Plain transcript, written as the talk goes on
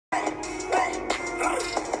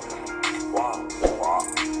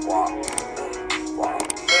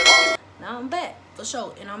for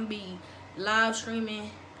sure. And I'm gonna be live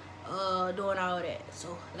streaming, doing all that.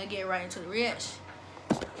 So let's get right into the reaction.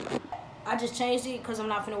 I just changed it because I'm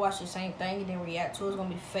not finna watch the same thing and then react to it. It's gonna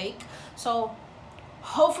be fake. So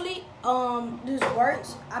hopefully this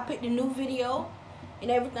works. I picked a new video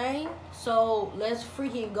and everything. So let's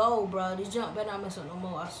freaking go, bro. This jump better not mess up no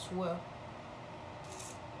more, I swear.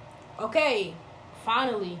 Okay,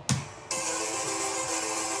 finally.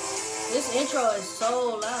 This intro is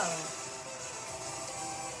so loud.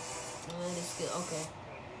 It's good. Okay.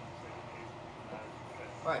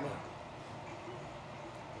 Right now.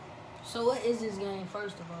 So what is this game,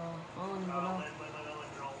 first of all? I don't even know.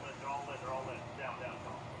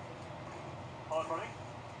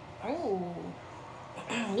 Oh.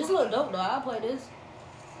 This look dope though. I'll play this.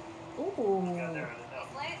 Ooh.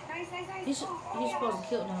 He's supposed to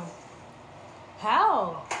kill them.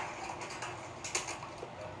 How?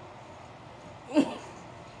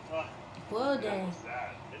 Well dang.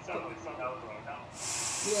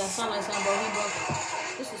 Yeah, sound like something, bro. He broke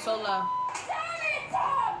it. This is so loud.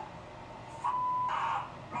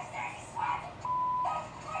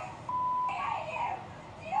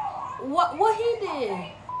 What he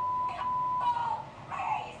did?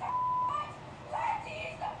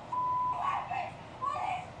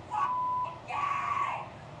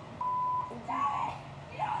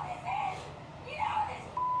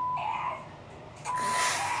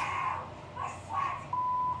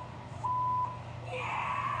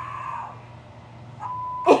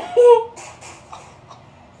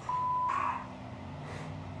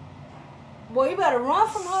 Boy, you better run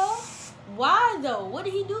from her. Why though? What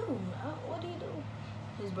did he do? What did he do?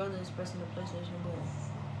 His brother is pressing the PlayStation button.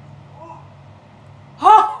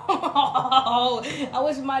 Oh, I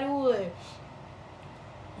wish somebody would.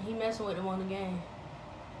 He messing with him on the game.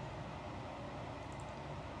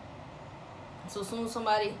 So soon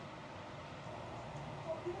somebody.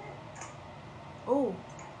 Oh,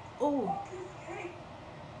 oh.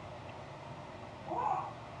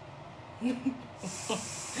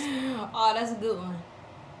 Oh, that's a good one.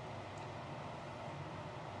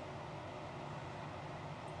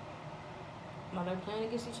 Are they playing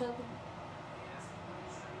against each other?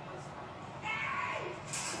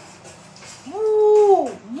 Whoa!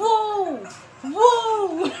 Whoa!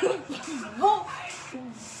 Whoa! Whoa!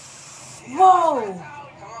 Whoa!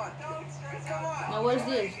 Now what is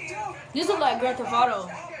this? This looks like Grand Theft Auto.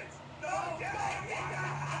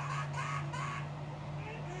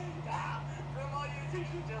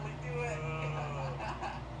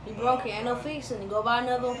 He broke it, ain't no fixing it. Go buy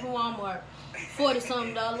another one from Walmart.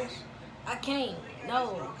 $40-something. I can't.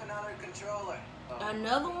 No.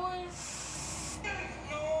 Another one?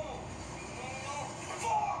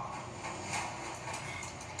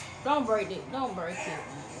 Don't break it. Don't break it, man.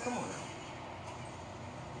 Come on now.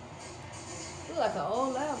 Look like an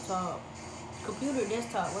old laptop. Computer,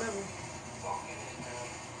 desktop, whatever.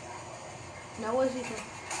 Now what's he saying?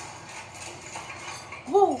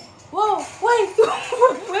 Whoa! Whoa! Wait!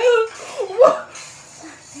 Wait! Whoa.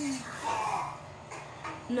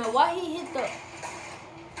 No, why he hit the...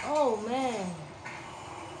 Oh, man.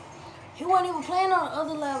 He wasn't even playing on the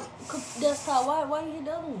other desktop. Why he hit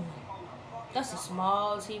the other one? That's a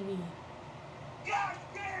small TV. God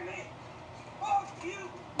damn it! Fuck you!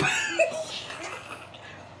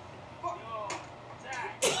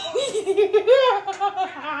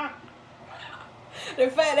 The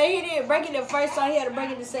fact that he didn't break it the first time, he had to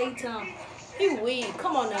break it the same time. He weak.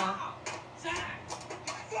 Come on now.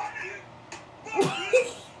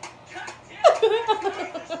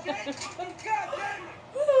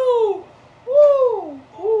 Woo! Woo!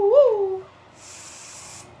 Woo! Woo!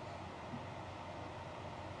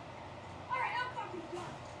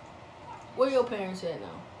 Where your parents at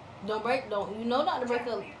now? Don't break. Don't you know not to break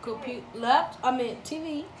a computer,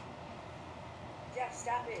 TV. Jeff,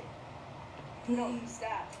 stop it. No,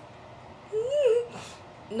 stop.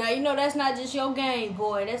 Now you know that's not just your game,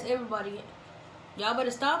 boy. That's everybody. Y'all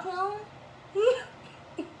better stop him.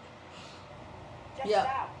 Jeff,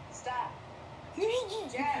 Yeah. Stop.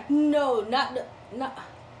 Jeff. No, not the not.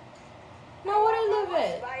 No, where they live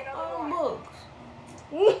at? On books.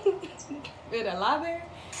 In a library.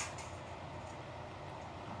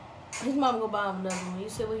 His mom go buy him another one. You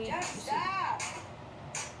said what he? Jeff, stop.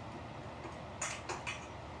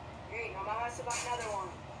 Great, my mom has to buy another one.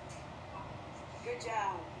 Good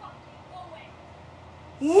job.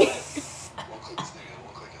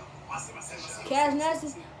 Cash nasty.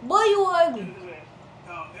 Boy, you ugly.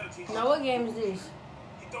 Now what game is this?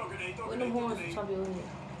 With them horns on top of your head.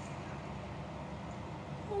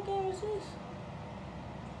 What game is this?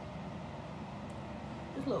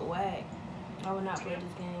 This look whack. I would not play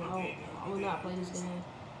this game. Oh. I will not play this game.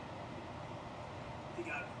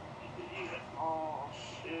 Oh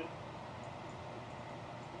shit.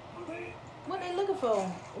 What they looking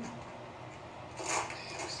for? We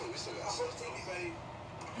still got some stuff.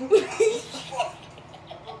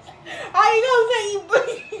 How you gonna say you broke?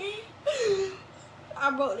 I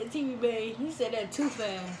broke the TV bag. He said that too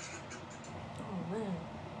fast. Oh man.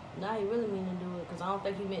 Now he really mean to do it because I don't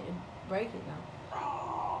think he meant to break it now.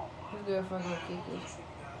 His girlfriend gonna kick it.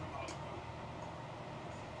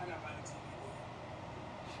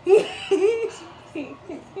 You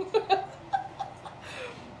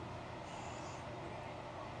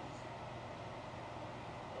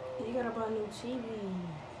gotta buy a new TV.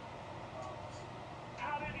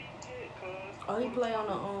 Oh, he play on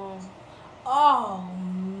the Oh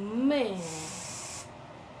man.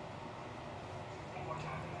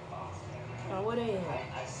 Oh, what they at?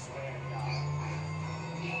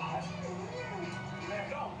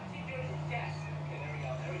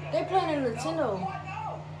 They playing a Nintendo.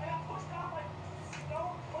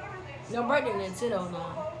 Don't break the Nintendo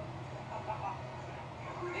now.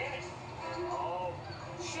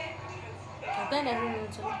 I think that's a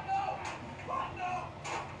Nintendo.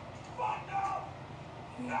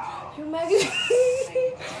 You Maggie?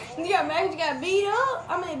 You got Maggie got beat up?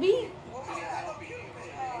 I mean beat.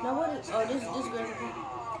 Now what is this girl?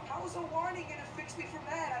 How was a warning gonna fix me from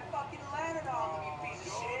that? I fucking landed on him, you piece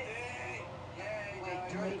of shit.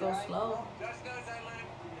 Let it go slow.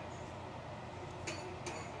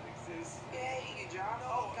 Hey, John.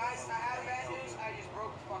 Oh, guys, I have bad news. I just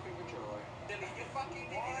broke the fucking controller. You fucking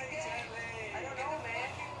did it again. I don't know, man.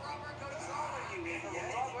 Rubber goes over you.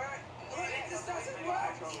 Rubber. This doesn't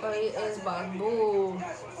work. Oh, it's about boo.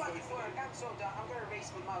 That's what fucking work. I'm so done. I'm gonna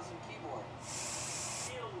erase my mouse and keyboard.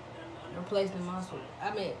 Replace the mouse with.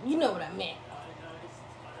 I mean, you know what I meant.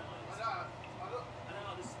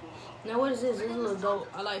 Now what is this? This is a little dope.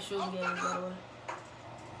 I like shooting games, by the way.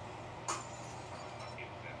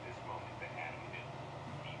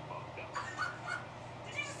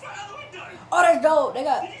 Oh, that's dope. They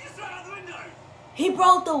got. He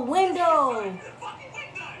broke the window.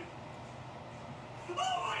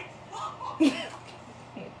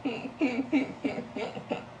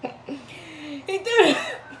 He threw it.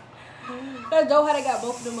 That's dope how they got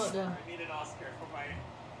both of them up there. I need an Oscar for my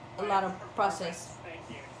A lot of process. Thank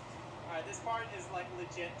you. Alright, this part is like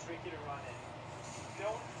legit tricky to run it.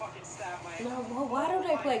 Don't fucking stab my... No, why do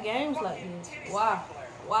they play games like this? Why?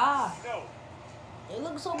 Why? No. It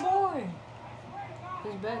looks so boring.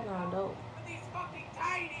 His background dope. These fucking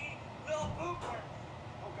tiny little pooper.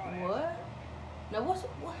 Oh god. What? Now what's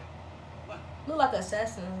what? Look like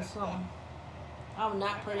Assassin or something. I would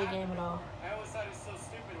not play the game at all. I always thought it was so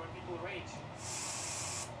stupid when people rage.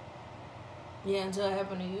 Yeah, until it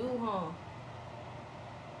happened to you, huh?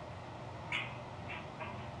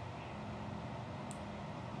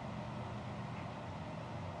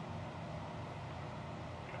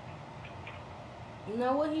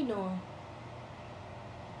 Now what he doing?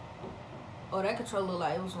 Oh, that controller look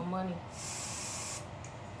like it was some money.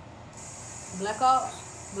 Black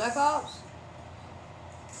Ops? Black Ops?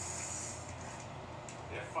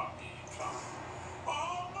 Yeah, fuck you, you fuck.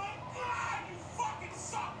 Oh my god, you fucking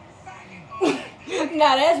suck, you faggot.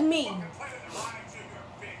 Nah, that's me. Fucking play with the Ryan Jr.,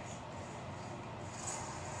 bitch.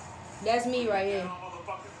 That's me right here.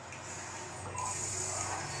 Motherfucker.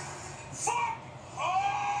 Fuck!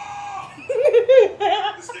 Oh!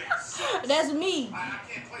 This game sucks. That's me. I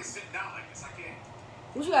can't play sitting down like this, I can't.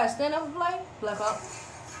 What you gotta stand up and play? Black Ops.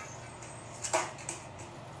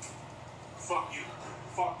 Fuck you.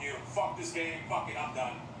 Fuck you. Fuck this game. Fuck it. I'm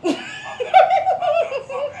done. I'm done.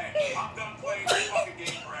 Fuck, hey, I'm done playing this fucking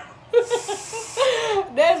game forever.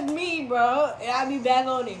 That's me, bro. And I'll be back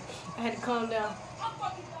on it. I had to calm down. I'm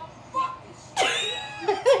fucking done. Fuck this shit.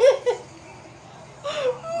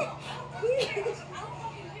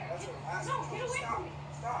 No, get away from me.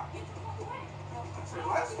 Stop. Get the fuck away.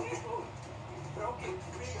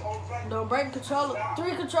 Don't break the controller.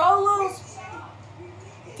 3 controllers.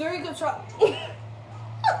 3 control.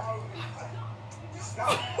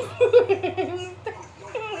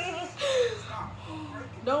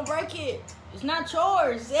 Don't break it. It's not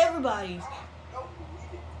yours. It's everybody's.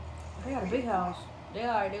 They got a big house. They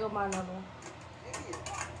alright. They go buy another one.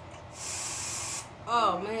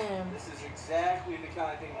 Oh man. This is exactly the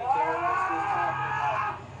kind of thing that therapist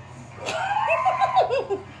was talking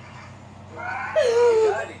about.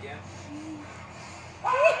 You died again.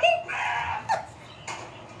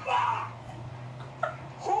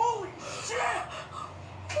 Holy shit!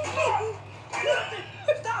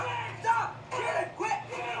 Stop! Stop! Get it! Quit!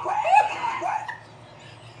 Quit! Quit!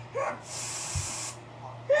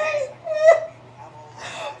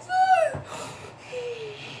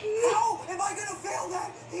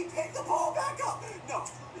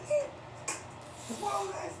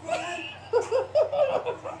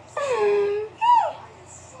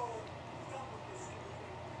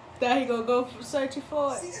 Now he gonna go searching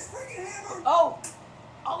for it. Oh,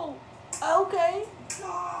 okay.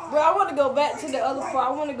 Bro, I want to go back to the other part.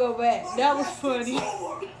 I want to go back. That was funny.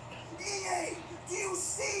 EA, do you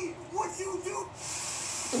see what you do?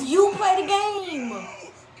 You play the game.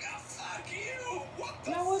 Fuck you! What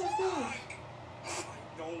the Now what is fuck? this?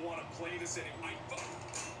 I don't want to play this anymore.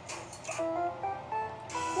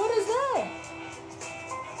 What is that?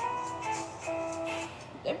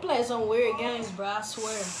 They playing some weird games, bro. I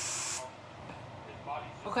swear.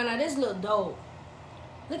 Okay, now this look dope.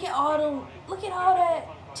 Look at all that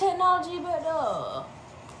technology back there.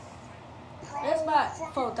 That's about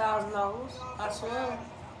 $4,000. I swear.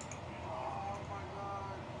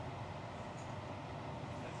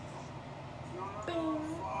 Bing.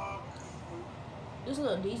 This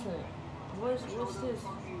look decent. What's this?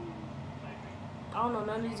 I don't know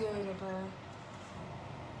none of these games are playing.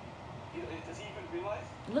 Does he even realize?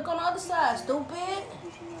 Look on the other side, stupid.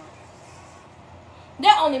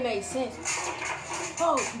 That only makes sense.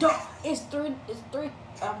 Oh, it's three.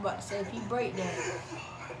 I'm about to say, if you break that.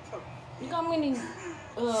 Look how many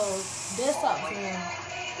desktops in there.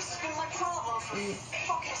 This has been my problem for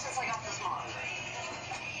fucking since I got this monitor.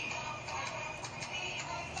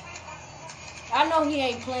 I know he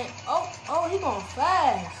ain't playing. Oh, he going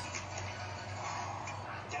fast.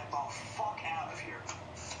 Get the fuck out of here.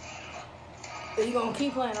 You gonna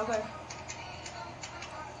keep playing, okay.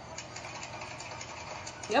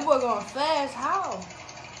 That boy going fast, how?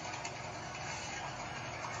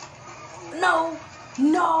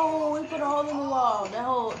 No, he put a hole in the wall.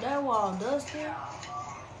 That wall dusty.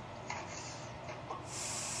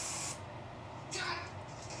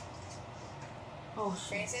 Oh shit.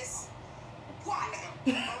 Francis? What?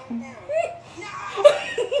 Oh no.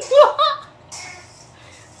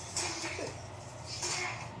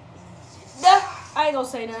 I ain't gonna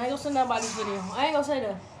say nothing. I ain't gonna say nothing about this video. I ain't gonna say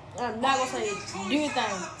that. I'm not gonna say do your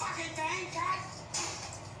thing.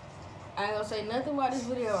 I ain't gonna say nothing about this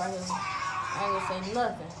video right here. I ain't gonna say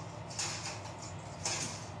nothing.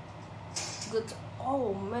 Good.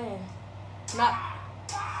 Oh man. Not.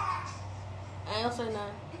 I ain't gonna say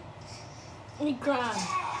nothing. He crying.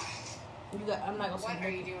 I'm not gonna say What are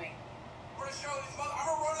you nothing. doing? I'm gonna show these mother. I'm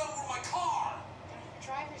gonna run over my car.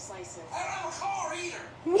 Driver's license. I don't have a car either.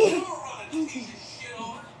 You're running this piece of shit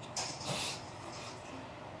over.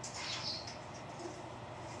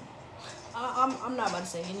 I'm not about to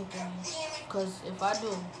say anything, cause if I do,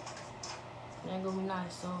 it ain't gonna be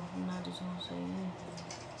nice. So I'm not just gonna say anything.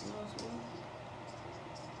 You know what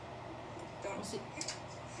I'm saying? Let's see.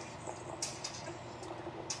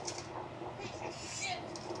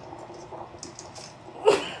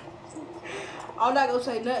 I'm not gonna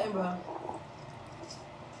say nothing, bro.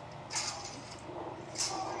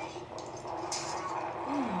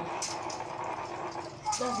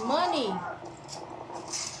 That's money.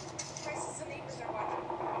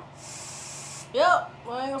 Yep.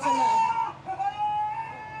 Well, I ain't gonna say nothing.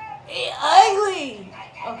 It's ugly.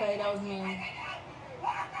 Okay, that was mean.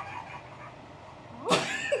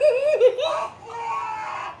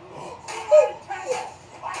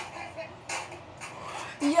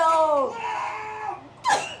 Yo.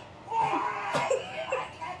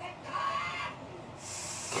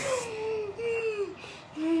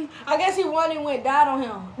 I guess he won and went died on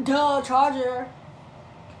him. Duh, Charger.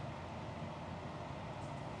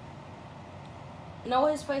 Know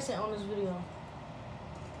what his face at on this video.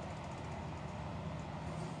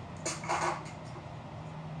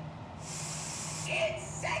 It's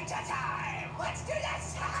Santa time! Let's do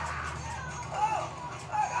this! Oh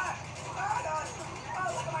God! Oh,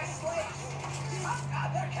 look at my slate! Oh God,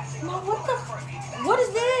 they're catching No, on what the? for me. What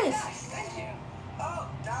is this? Nice, thank you. Oh,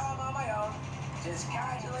 now I'm on my own. Just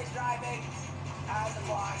casually driving. I'm the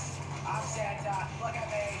boss. I'm Santa. Look at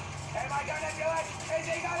me. Am I gonna do it? Is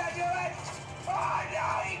he gonna do it? Oh no,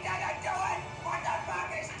 he didn't do it! What the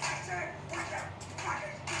fuck is this?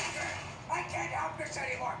 I can't help this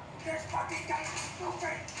anymore. This fucking guy's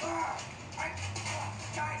stupid.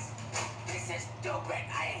 Guys, this is stupid.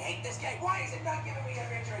 I hate this game. Why is it not giving me a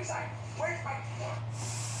victory sign? Where's my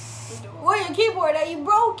keyboard? Where's your keyboard at? You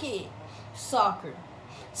broke it. Soccer.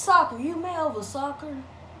 Soccer. You mad over soccer?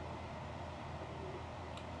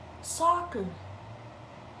 Soccer.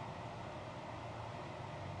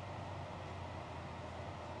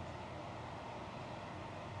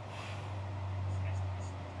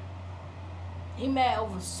 He mad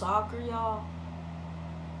over soccer, y'all.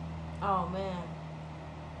 Oh man.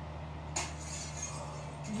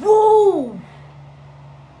 Woo!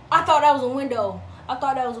 I thought that was a window. I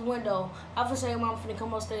thought that was a window. I for say mom finna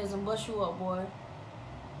come upstairs and bust you up, boy.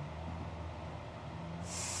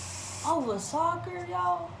 Over soccer,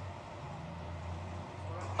 y'all.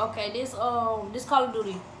 Okay, this Call of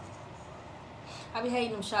Duty. I be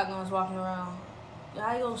hating them shotguns walking around.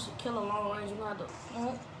 How you gonna kill a long range? You gonna have to.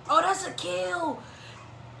 Oh, that's a kill.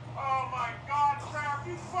 Oh my God, Trav,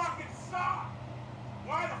 you fucking suck.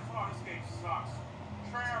 Why the fuck this game sucks?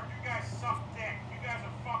 Trav, you guys suck dick. You guys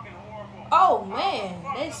are fucking horrible. Oh man,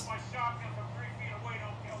 this. My shotgun from 3 feet away,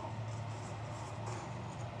 don't kill him.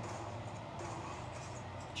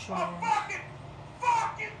 Trav. Fuck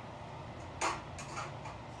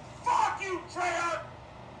you, Trav.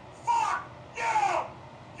 Fuck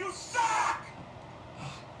you. You suck.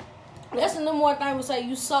 That's the number one thing we say.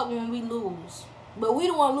 You suck when we lose, but we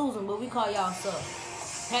the one losing. But we call y'all suck.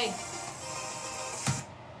 Hey.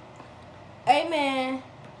 Amen.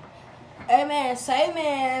 Amen. Say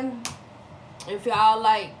amen. If y'all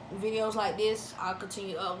like videos like this, I'll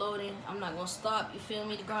continue uploading. I'm not gonna stop. You feel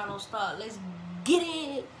me? The grind don't stop. Let's get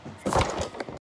it.